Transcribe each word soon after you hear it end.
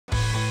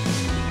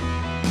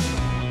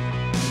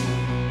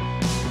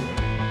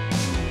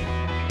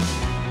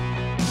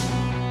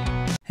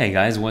Hey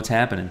guys, what's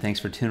happening? Thanks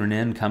for tuning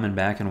in, coming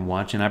back and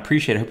watching. I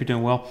appreciate it. I hope you're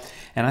doing well.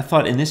 And I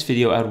thought in this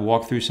video I'd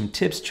walk through some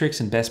tips, tricks,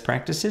 and best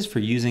practices for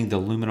using the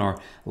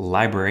Luminar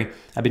library.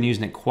 I've been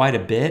using it quite a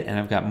bit and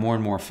I've got more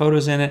and more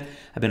photos in it.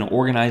 I've been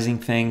organizing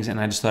things and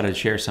I just thought I'd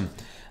share some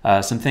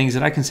things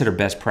that I consider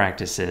best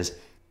practices.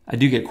 I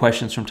do get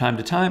questions from time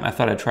to time. I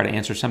thought I'd try to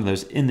answer some of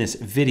those in this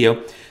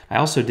video. I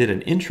also did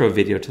an intro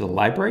video to the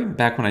library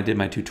back when I did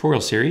my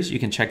tutorial series. You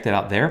can check that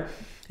out there.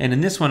 And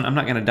in this one, I'm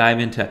not going to dive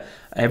into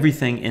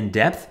everything in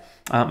depth.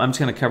 I'm just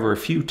going to cover a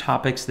few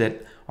topics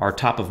that are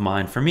top of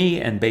mind for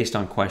me and based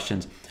on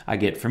questions I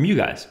get from you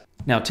guys.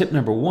 Now, tip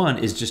number one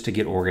is just to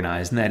get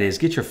organized, and that is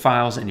get your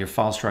files and your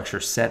file structure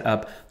set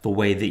up the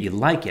way that you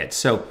like it.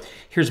 So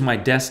here's my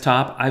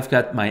desktop. I've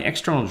got my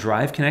external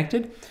drive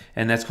connected,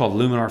 and that's called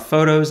Luminar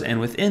Photos.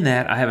 And within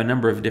that, I have a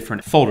number of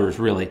different folders,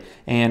 really.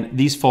 And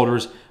these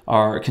folders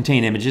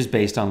contain images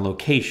based on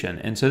location.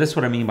 And so that's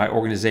what I mean by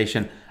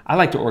organization. I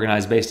like to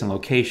organize based on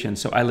location.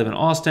 So I live in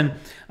Austin.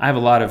 I have a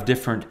lot of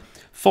different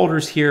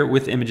folders here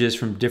with images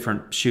from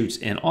different shoots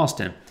in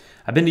Austin.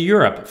 I've been to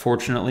Europe,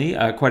 fortunately,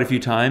 quite a few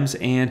times,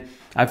 and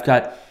I've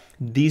got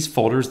these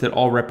folders that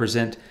all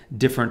represent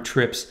different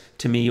trips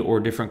to me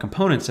or different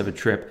components of a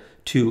trip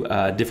to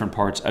different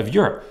parts of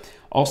Europe.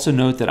 Also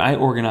note that I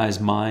organize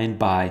mine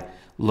by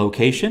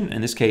location,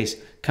 in this case,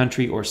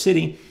 country or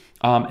city,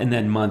 and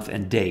then month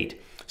and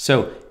date.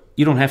 So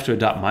you don't have to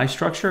adopt my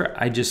structure.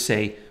 I just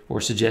say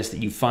or suggest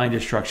that you find a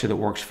structure that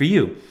works for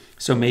you.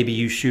 So maybe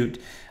you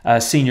shoot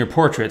senior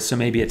portraits. So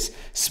maybe it's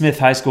Smith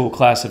High School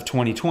class of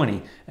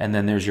 2020, and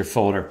then there's your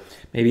folder.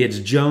 Maybe it's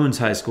Jones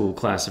High School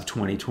class of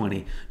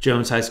 2020,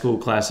 Jones High School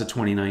class of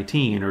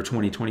 2019 or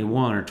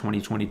 2021 or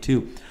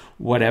 2022,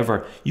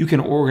 whatever. You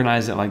can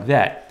organize it like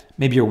that.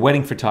 Maybe your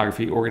wedding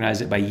photography, organize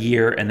it by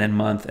year and then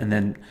month and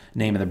then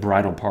name of the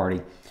bridal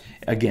party.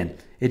 Again,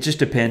 it just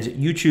depends.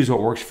 You choose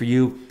what works for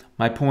you.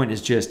 My point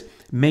is just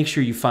make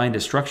sure you find a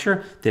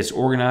structure that's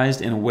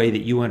organized in a way that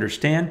you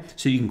understand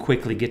so you can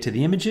quickly get to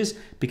the images,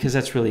 because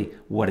that's really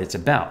what it's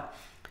about.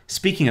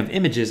 Speaking of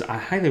images, I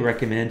highly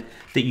recommend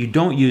that you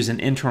don't use an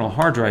internal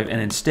hard drive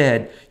and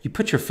instead you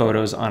put your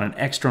photos on an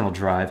external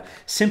drive,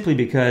 simply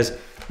because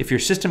if your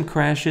system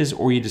crashes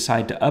or you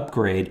decide to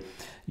upgrade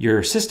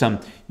your system,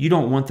 you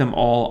don't want them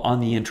all on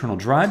the internal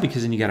drive,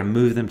 because then you got to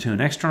move them to an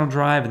external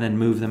drive and then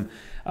move them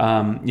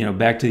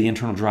back to the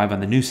internal drive on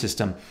the new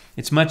system.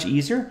 It's much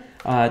easier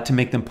to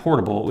make them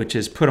portable, which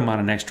is put them on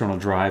an external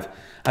drive.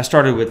 I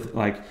started with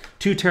like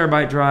 2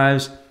 terabyte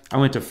drives, I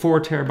went to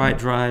 4 terabyte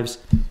drives,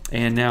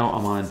 and now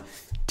I'm on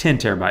 10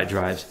 terabyte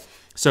drives.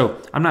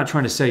 So I'm not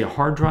trying to sell you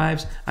hard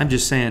drives. I'm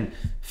just saying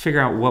figure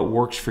out what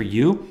works for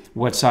you,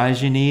 what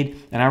size you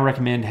need, and I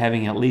recommend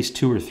having at least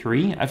 2 or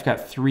 3. I've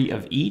got 3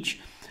 of each.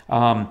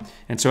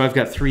 And so I've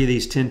got 3 of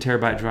these 10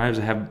 terabyte drives.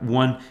 I have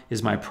one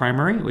is my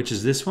primary, which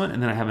is this one,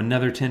 and then I have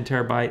another 10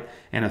 terabyte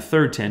and a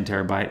third 10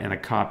 terabyte and a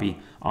copy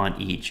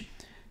on each.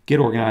 Get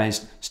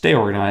organized,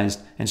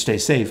 and stay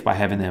safe by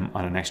having them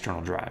on an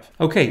external drive.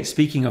 Okay,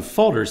 speaking of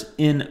folders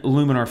in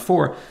Luminar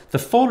 4, the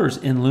folders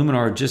in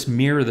Luminar just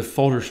mirror the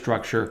folder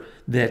structure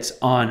that's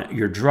on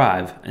your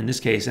drive, in this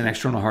case, an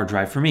external hard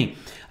drive for me.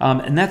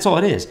 And that's all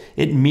it is.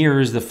 It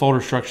mirrors the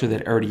folder structure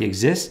that already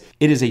exists.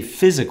 It is a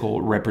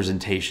physical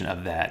representation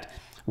of that.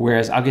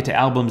 Whereas I'll get to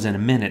albums in a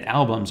minute.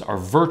 Albums are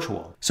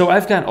virtual. So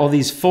I've got all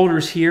these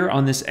folders here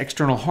on this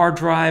external hard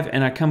drive,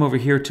 and I come over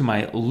here to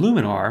my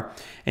Luminar,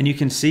 and you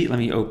can see, let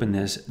me open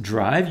this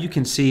drive. You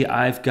can see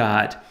I've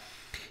got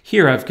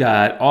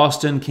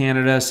Austin,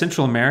 Canada,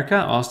 Central America,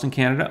 Austin,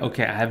 Canada.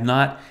 Okay, I have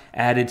not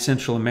added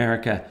Central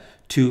America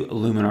to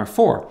Luminar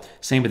 4.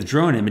 Same with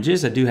drone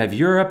images. I do have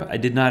Europe. I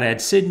did not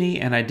add Sydney,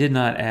 and I did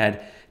not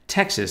add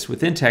Texas.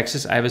 Within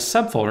Texas, I have a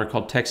subfolder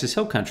called Texas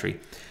Hill Country.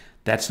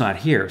 That's not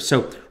here.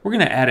 So we're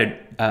going to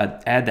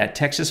add that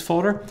Texas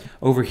folder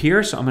over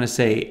here. So I'm going to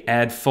say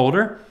add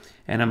folder,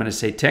 and I'm going to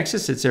say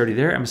Texas. It's already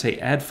there. I'm going to say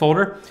add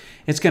folder.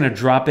 It's going to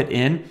drop it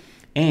in,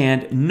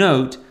 and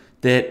note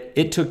that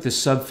it took the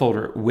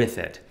subfolder with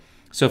it.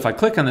 So if I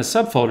click on the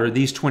subfolder,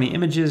 these 20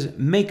 images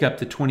make up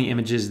the 20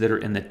 images that are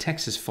in the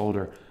Texas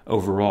folder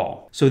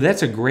overall. So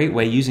that's a great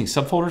way. Using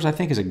subfolders, I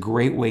think, is a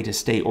great way to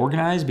stay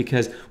organized,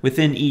 because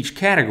within each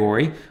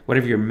category,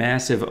 whatever your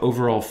massive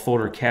overall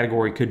folder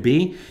category could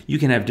be, you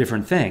can have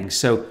different things.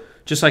 So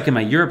just like in my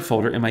Europe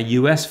folder, in my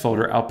US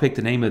folder, I'll pick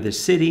the name of the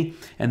city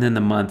and then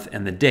the month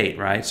and the date,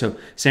 right? So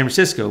San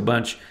Francisco, a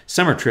bunch,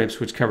 summer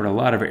trips, which covered a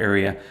lot of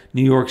area,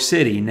 New York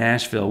City,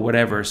 Nashville,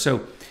 whatever.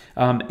 So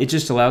it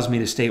just allows me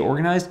to stay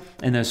organized,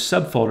 and those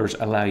subfolders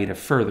allow you to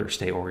further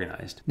stay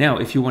organized. Now,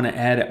 if you want to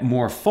add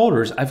more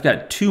folders, I've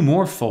got 2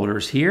 more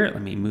folders here.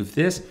 Let me move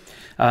this.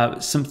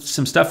 Some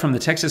stuff from the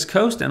Texas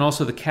coast and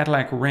also the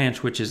Cadillac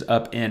Ranch, which is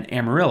up in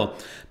Amarillo.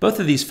 Both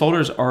of these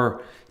folders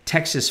are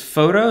Texas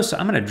photos, so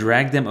I'm going to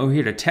drag them over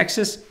here to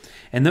Texas,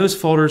 and those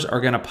folders are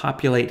going to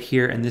populate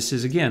here, and this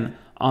is, again,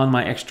 on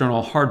my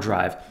external hard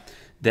drive.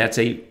 That's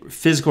a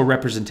physical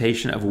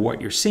representation of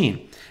what you're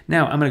seeing.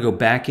 Now I'm going to go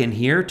back in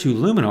here to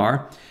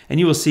Luminar, and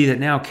you will see that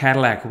now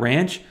Cadillac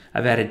Ranch,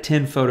 I've added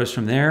 10 photos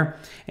from there,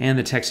 and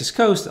the Texas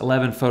Coast,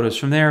 11 photos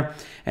from there,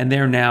 and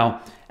they're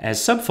now as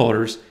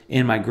subfolders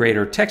in my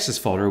Greater Texas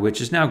folder, which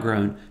has now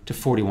grown to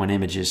 41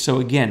 images. So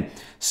again,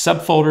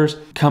 subfolders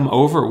come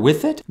over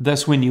with it.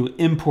 Thus, when you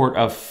import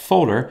a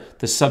folder,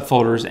 the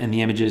subfolders and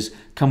the images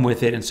come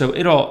with it. And so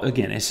it all,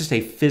 again, it's just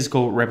a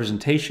physical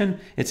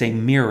representation. It's a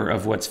mirror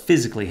of what's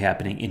physically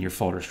happening in your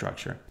folder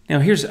structure.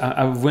 Now here's,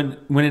 I went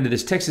into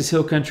this Texas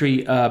Hill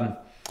Country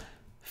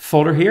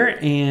folder here,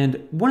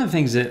 and one of the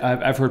things that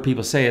I've heard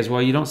people say is,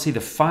 well, you don't see the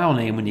file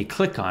name when you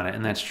click on it,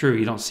 and that's true.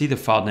 You don't see the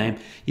file name.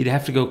 You'd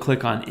have to go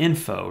click on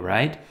info,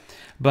 right?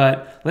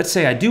 But let's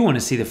say I do want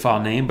to see the file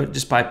name, but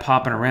just by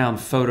popping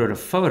around photo to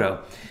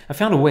photo. I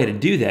found a way to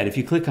do that. If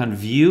you click on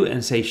view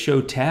and say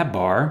show tab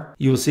bar,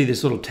 you will see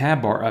this little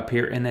tab bar up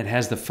here, and it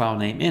has the file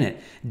name in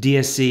it,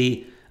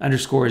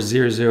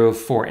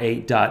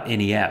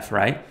 DSC_0048.nef,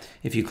 right?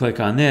 If you click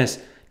on this,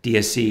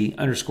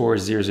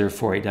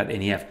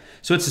 DSC_0048.nef.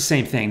 So it's the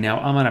same thing. Now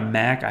I'm on a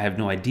Mac. I have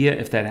no idea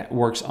if that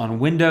works on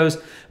Windows,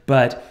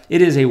 but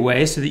it is a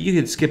way so that you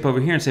could skip over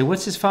here and say,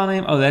 what's this file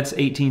name? Oh, that's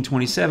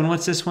 1827.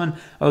 What's this one?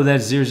 Oh,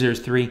 that's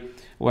 003,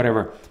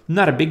 whatever.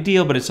 Not a big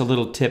deal, but it's a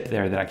little tip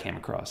there that I came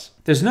across.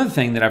 There's another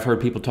thing that I've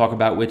heard people talk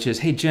about, which is,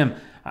 hey, Jim,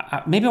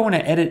 maybe I want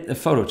to edit a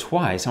photo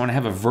twice. I want to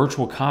have a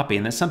virtual copy,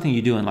 and that's something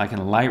you do in like in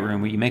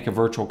Lightroom where you make a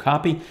virtual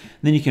copy, and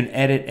then you can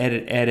edit,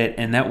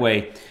 and that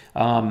way,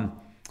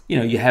 you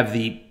know, you have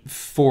the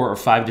 4 or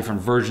 5 different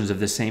versions of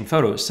the same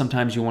photo.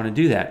 Sometimes you want to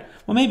do that.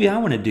 Well, maybe I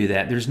want to do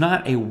that. There's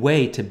not a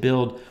way to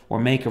build or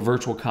make a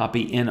virtual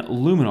copy in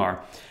Luminar.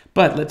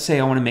 But let's say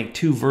I want to make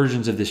 2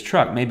 versions of this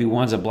truck. Maybe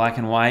one's a black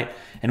and white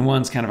and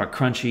one's kind of a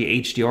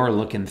crunchy HDR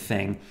looking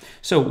thing.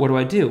 So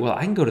what do? Well,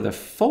 I can go to the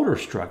folder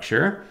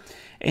structure,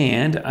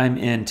 and I'm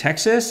in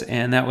Texas,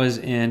 and that was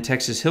in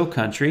Texas Hill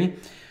Country,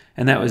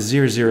 and that was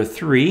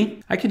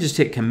 003. I could just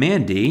hit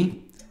Command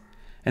D,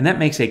 and that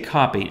makes a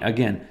copy.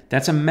 Again,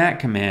 that's a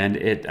Mac command.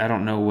 I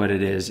don't know what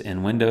it is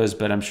in Windows,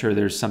 but I'm sure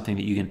there's something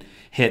that you can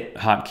hit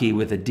hotkey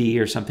with a D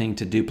or something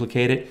to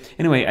duplicate it.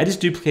 Anyway, I just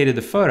duplicated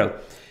the photo.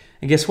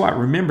 And guess what?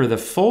 Remember, the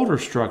folder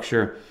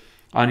structure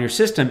on your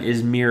system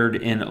is mirrored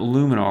in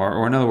Luminar,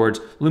 or in other words,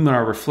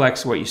 Luminar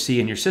reflects what you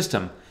see in your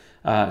system.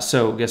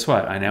 So guess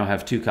what? I now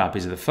have 2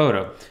 copies of the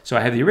photo. So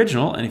I have the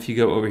original, and if you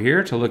go over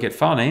here to look at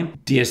file name,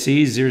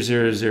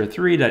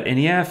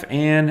 DSC0003.nef,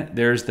 and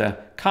there's the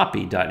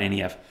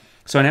copy.nef.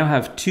 So I now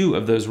have 2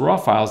 of those raw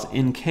files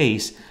in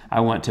case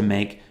I want to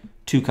make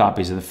 2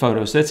 copies of the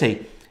photo. So that's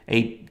a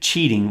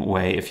cheating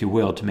way, if you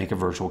will, to make a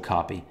virtual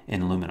copy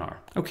in Luminar.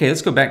 Okay,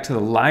 let's go back to the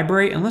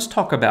library and let's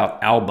talk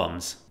about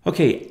albums.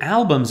 Okay,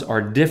 albums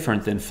are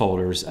different than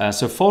folders.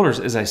 So folders,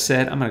 as I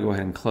said, I'm gonna go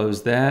ahead and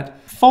close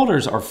that.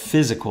 Folders are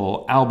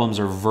physical, albums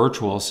are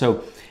virtual.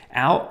 So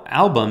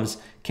albums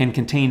can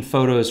contain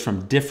photos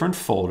from different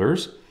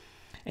folders,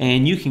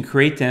 and you can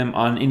create them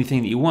on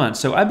anything that you want.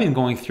 So I've been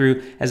going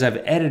through, as I've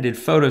edited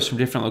photos from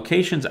different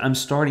locations, I'm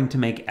starting to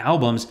make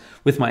albums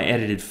with my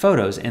edited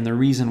photos. And the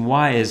reason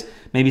why is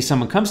maybe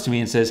someone comes to me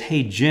and says,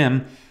 hey,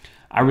 Jim,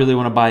 I really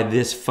want to buy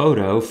this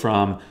photo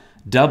from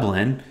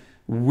Dublin.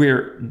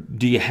 Where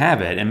do you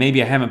have it? And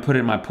maybe I haven't put it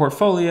in my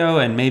portfolio,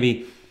 and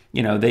maybe,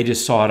 you know, they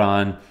just saw it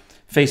on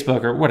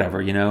Facebook or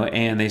whatever, you know,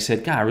 and they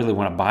said, God, I really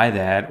want to buy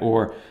that,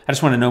 or I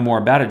just want to know more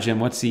about it, Jim.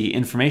 What's the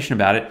information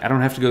about it? I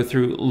don't have to go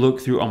through, look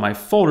through all my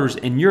folders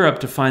in Europe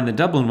to find the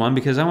Dublin one,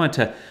 because I went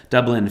to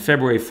Dublin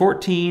February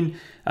 14,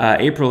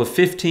 April of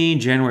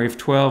 15, January of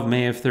 12,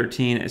 May of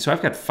 13. So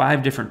I've got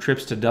 5 different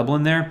trips to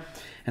Dublin there,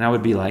 and I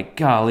would be like,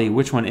 golly,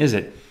 which one is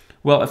it?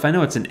 Well, if I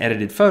know it's an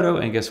edited photo,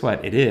 and guess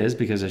what? It is,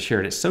 because I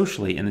shared it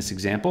socially in this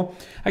example,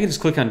 I can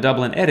just click on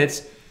Dublin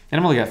Edits, and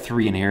I've only got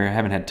 3 in here. I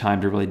haven't had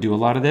time to really do a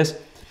lot of this.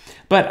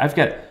 But I've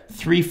got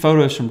 3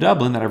 photos from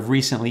Dublin that I've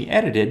recently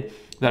edited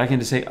that I can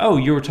just say, oh,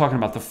 you were talking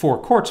about the 4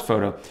 Courts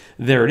photo.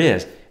 There it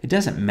is. It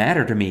doesn't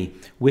matter to me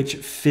which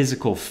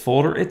physical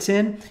folder it's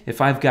in. If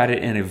I've got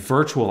it in a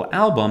virtual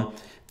album,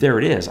 there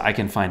it is. I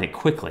can find it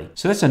quickly.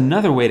 So that's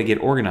another way to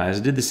get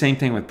organized. I did the same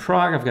thing with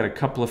Prague. I've got a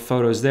couple of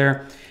photos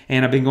there.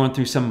 And I've been going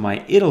through some of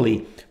my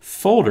Italy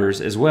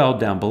folders as well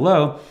down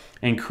below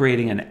and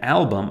creating an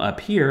album up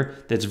here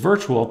that's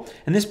virtual.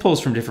 And this pulls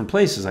from different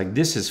places. Like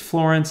this is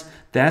Florence,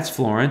 that's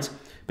Florence,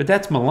 but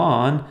that's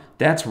Milan,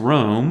 that's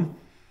Rome.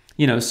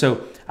 You know,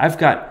 so I've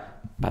got,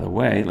 by the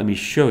way, let me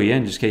show you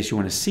in just in case you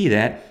want to see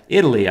that.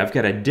 Italy, I've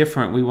got a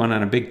different, we went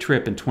on a big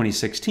trip in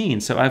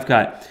 2016. So I've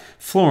got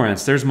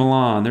Florence, there's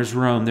Milan, there's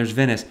Rome, there's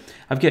Venice.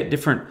 I've got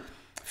different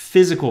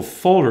physical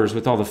folders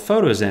with all the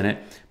photos in it,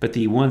 but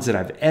the ones that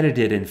I've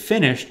edited and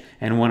finished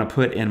and want to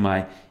put in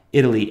my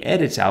Italy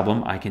Edits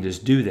album, I can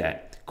just do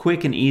that.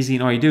 Quick and easy,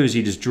 and all you do is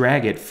you just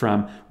drag it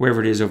from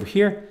wherever it is over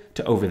here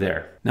to over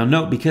there. Now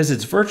note, because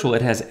it's virtual,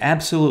 it has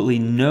absolutely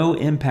no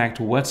impact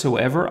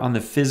whatsoever on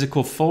the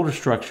physical folder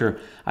structure,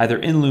 either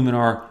in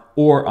Luminar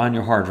or on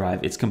your hard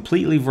drive. It's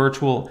completely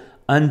virtual,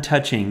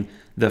 untouching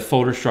the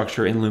folder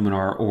structure in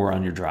Luminar or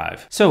on your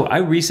drive. So I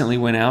recently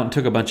went out and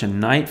took a bunch of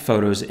night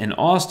photos in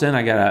Austin.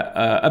 I got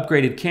a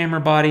upgraded camera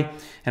body,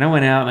 and I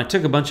went out and I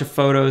took a bunch of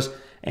photos.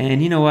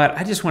 And you know what?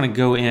 I just want to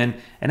go in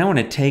and I want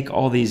to take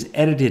all these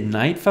edited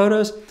night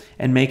photos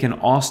and make an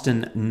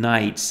Austin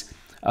Nights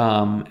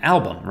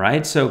album,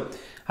 right? So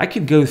I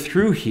could go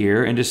through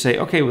here and just say,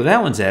 okay, well,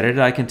 that one's edited.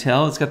 I can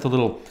tell it's got the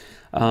little,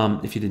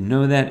 if you didn't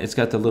know that, it's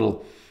got the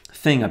little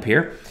thing up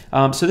here.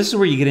 So this is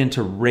where you get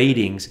into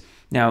ratings.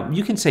 Now,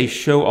 you can say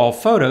show all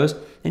photos,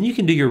 and you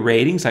can do your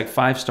ratings like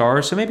 5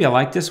 stars. So maybe I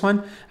like this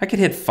one. I could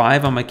hit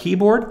 5 on my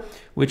keyboard,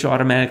 which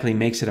automatically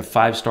makes it a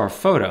 5-star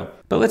photo.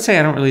 But let's say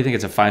I don't really think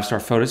it's a 5-star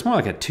photo. It's more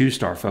like a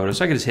 2-star photo,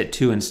 so I could just hit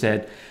 2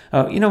 instead.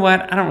 You know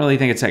what? I don't really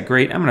think it's that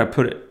great. I'm going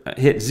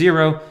to hit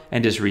 0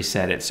 and just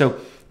reset it. So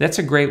that's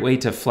a great way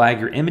to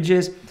flag your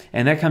images,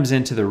 and that comes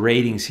into the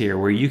ratings here,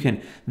 where you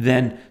can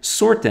then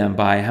sort them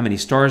by how many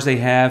stars they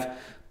have.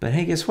 But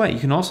hey, guess what? You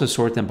can also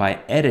sort them by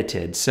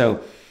edited.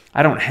 So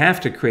I don't have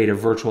to create a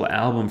virtual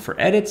album for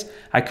edits.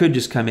 I could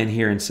just come in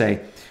here and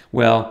say,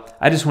 well,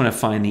 I just want to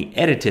find the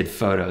edited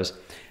photos.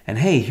 And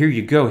hey, here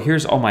you go.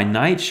 Here's all my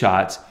night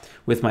shots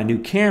with my new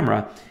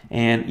camera.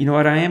 And you know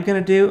what I am going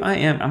to do?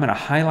 I'm going to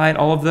highlight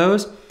all of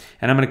those,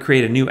 and I'm going to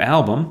create a new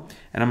album,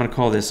 and I'm going to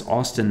call this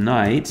Austin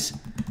Nights,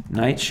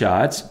 Night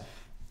Shots,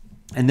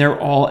 and they're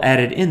all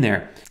added in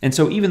there. And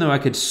so even though I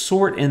could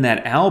sort in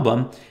that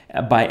album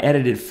by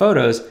edited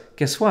photos,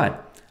 guess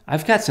what?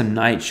 I've got some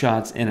night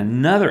shots in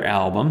another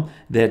album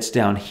that's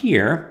down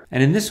here.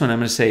 And in this one, I'm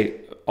going to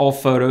say all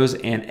photos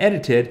and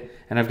edited,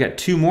 and I've got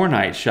 2 more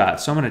night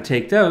shots. So I'm going to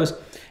take those,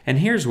 and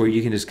here's where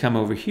you can just come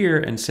over here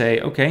and say,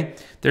 okay,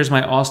 there's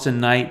my Austin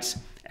Nights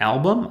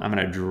album. I'm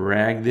going to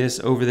drag this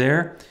over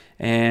there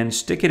and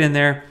stick it in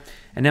there.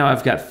 And now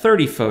I've got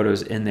 30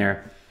 photos in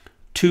there,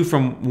 2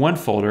 from one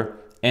folder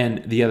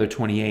and the other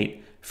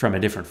 28 from a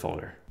different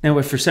folder. Now,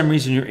 if for some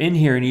reason you're in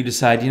here and you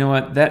decide, you know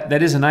what,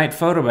 that is a night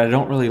photo, but I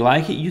don't really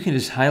like it, you can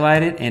just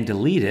highlight it and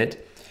delete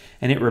it,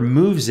 and it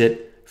removes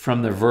it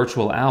from the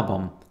virtual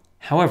album.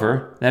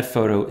 However, that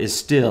photo is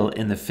still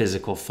in the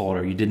physical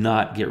folder. You did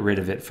not get rid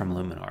of it from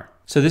Luminar.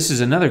 So this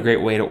is another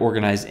great way to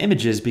organize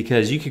images,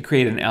 because you could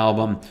create an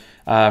album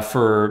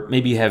for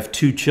maybe you have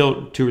 2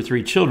 or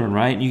 3 children,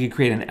 right? And you could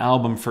create an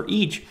album for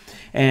each,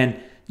 and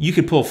you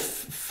could pull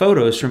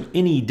photos from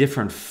any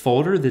different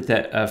folder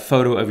that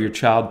photo of your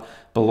child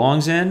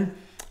belongs in,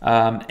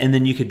 and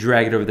then you could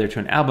drag it over there to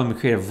an album and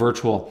create a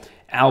virtual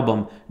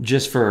album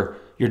just for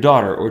your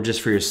daughter or just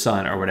for your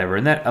son or whatever.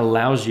 And that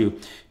allows you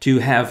to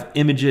have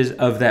images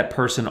of that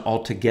person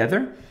all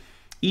together,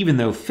 even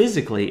though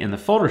physically in the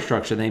folder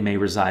structure they may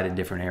reside in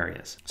different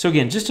areas. So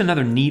again, just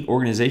another neat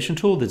organization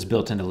tool that's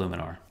built into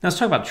Luminar. Now let's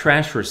talk about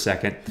trash for a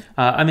second.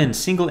 I'm in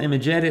single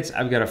image edits.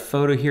 I've got a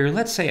photo here.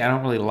 Let's say I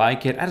don't really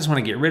like it. I just want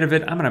to get rid of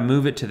it. I'm going to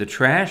move it to the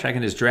trash. I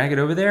can just drag it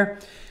over there,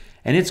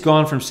 and it's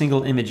gone from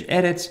single image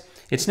edits.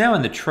 It's now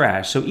in the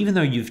trash. So even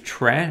though you've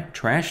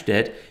trashed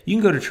it, you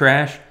can go to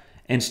trash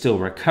and still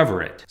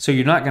recover it. So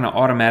you're not going to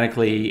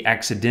automatically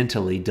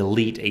accidentally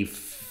delete a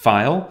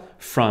file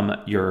from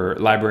your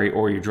library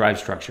or your drive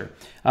structure.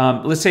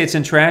 Let's say it's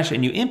in trash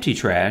and you empty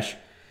trash.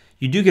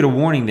 You do get a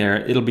warning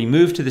there. It'll be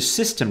moved to the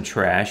system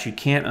trash. You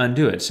can't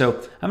undo it. So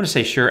I'm going to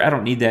say, sure, I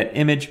don't need that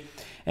image,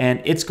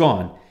 and it's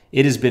gone.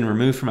 It has been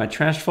removed from my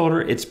trash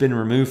folder. It's been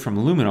removed from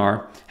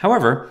Luminar.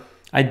 However,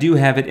 I do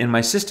have it in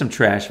my system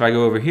trash. If I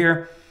go over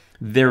here,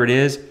 there it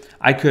is.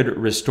 I could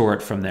restore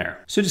it from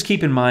there. So just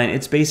keep in mind,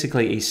 it's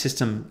basically a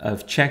system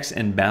of checks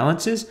and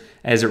balances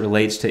as it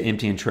relates to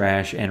emptying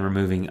trash and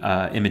removing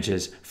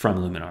images from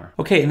Luminar.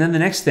 Okay, and then the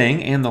next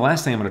thing, and the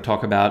last thing I'm going to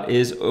talk about,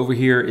 is over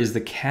here is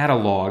the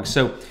catalog.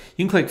 So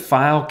you can click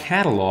File,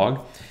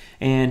 Catalog,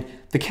 and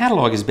the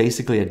catalog is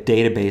basically a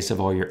database of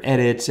all your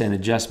edits and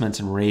adjustments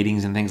and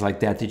ratings and things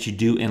like that that you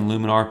do in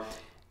Luminar.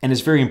 And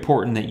it's very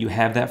important that you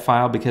have that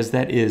file, because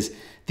that is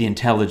the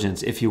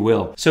intelligence, if you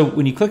will. So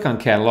when you click on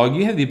catalog,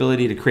 you have the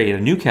ability to create a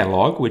new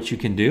catalog, which you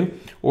can do,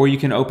 or you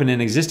can open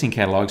an existing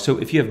catalog. So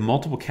if you have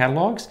multiple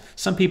catalogs,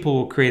 some people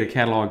will create a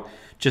catalog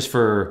just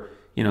for,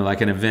 you know,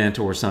 like an event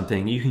or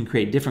something. You can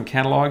create different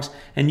catalogs,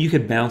 and you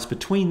could bounce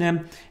between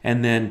them.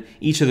 And then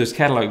each of those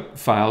catalog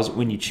files,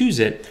 when you choose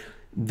it,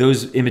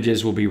 those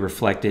images will be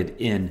reflected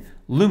in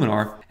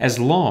Luminar, as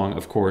long,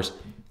 of course,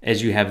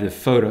 as you have the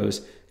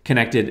photos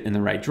connected in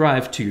the right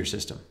drive to your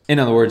system. In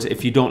other words,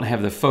 if you don't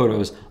have the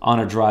photos on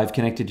a drive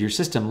connected to your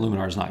system,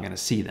 Luminar is not going to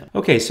see them.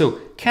 Okay, so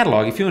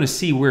catalog, if you want to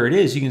see where it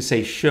is, you can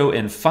say show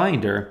in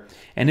Finder,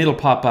 and it'll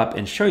pop up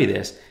and show you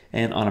this.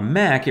 And on a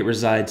Mac, it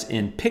resides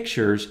in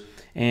Pictures,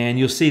 and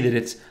you'll see that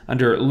it's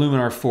under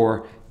Luminar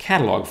for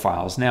catalog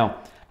files. Now,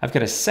 I've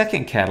got a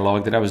second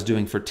catalog that I was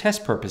doing for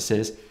test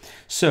purposes.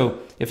 So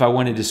if I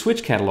wanted to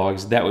switch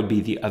catalogs, that would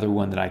be the other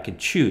one that I could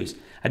choose.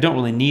 I don't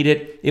really need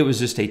it. It was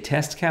just a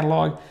test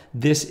catalog.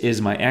 This is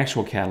my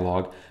actual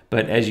catalog.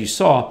 But as you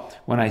saw,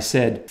 when I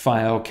said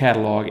File,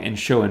 Catalog, and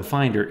Show in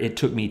Finder, it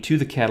took me to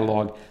the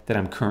catalog that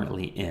I'm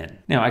currently in.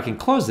 Now I can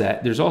close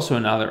that. There's also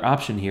another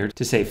option here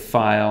to say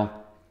File,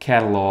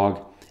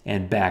 Catalog,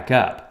 and back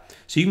up.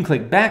 So you can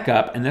click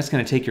backup, and that's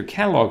going to take your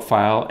catalog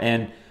file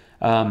and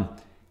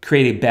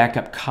create a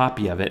backup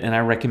copy of it. And I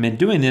recommend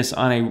doing this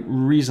on a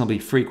reasonably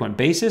frequent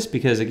basis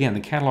because, again, the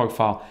catalog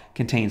file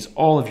contains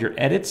all of your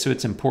edits, so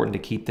it's important to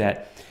keep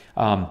that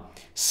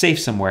safe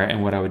somewhere.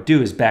 And what I would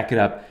do is back it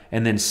up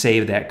and then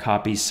save that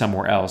copy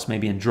somewhere else,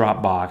 maybe in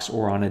Dropbox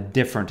or on a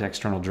different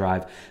external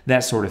drive,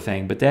 that sort of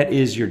thing. But that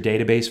is your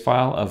database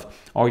file of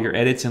all your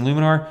edits in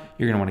Luminar.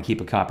 You're going to want to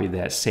keep a copy of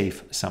that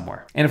safe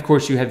somewhere. And of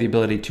course, you have the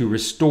ability to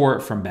restore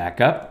from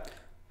backup.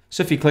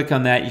 So if you click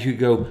on that, you could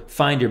go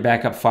find your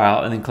backup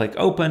file and then click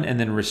open and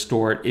then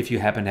restore it if you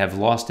happen to have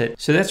lost it.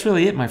 So that's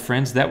really it, my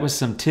friends. That was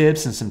some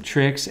tips and some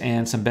tricks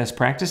and some best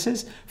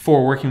practices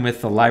for working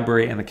with the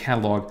library and the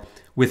catalog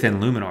within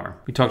Luminar.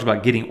 We talked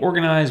about getting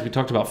organized. We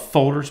talked about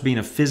folders being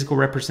a physical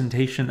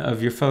representation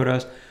of your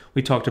photos.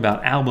 We talked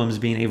about albums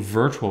being a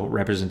virtual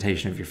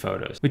representation of your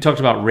photos. We talked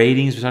about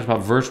ratings. We talked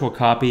about virtual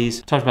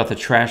copies. Talked about the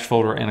trash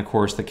folder and, of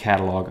course, the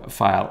catalog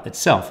file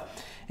itself.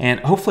 And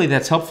hopefully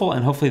that's helpful,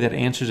 and hopefully that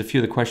answers a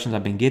few of the questions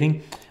I've been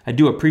getting. I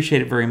do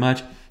appreciate it very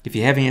much. If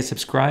you haven't yet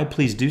subscribed,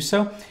 please do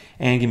so.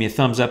 And give me a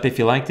thumbs up if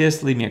you like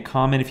this. Leave me a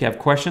comment if you have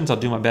questions. I'll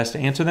do my best to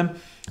answer them.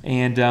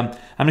 And I'm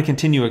going to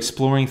continue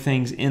exploring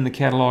things in the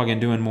catalog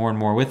and doing more and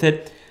more with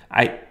it.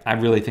 I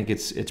really think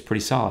it's pretty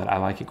solid. I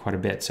like it quite a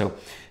bit. So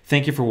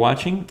thank you for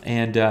watching,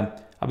 and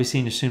I'll be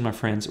seeing you soon, my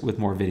friends, with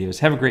more videos.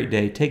 Have a great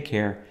day. Take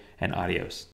care, and adios.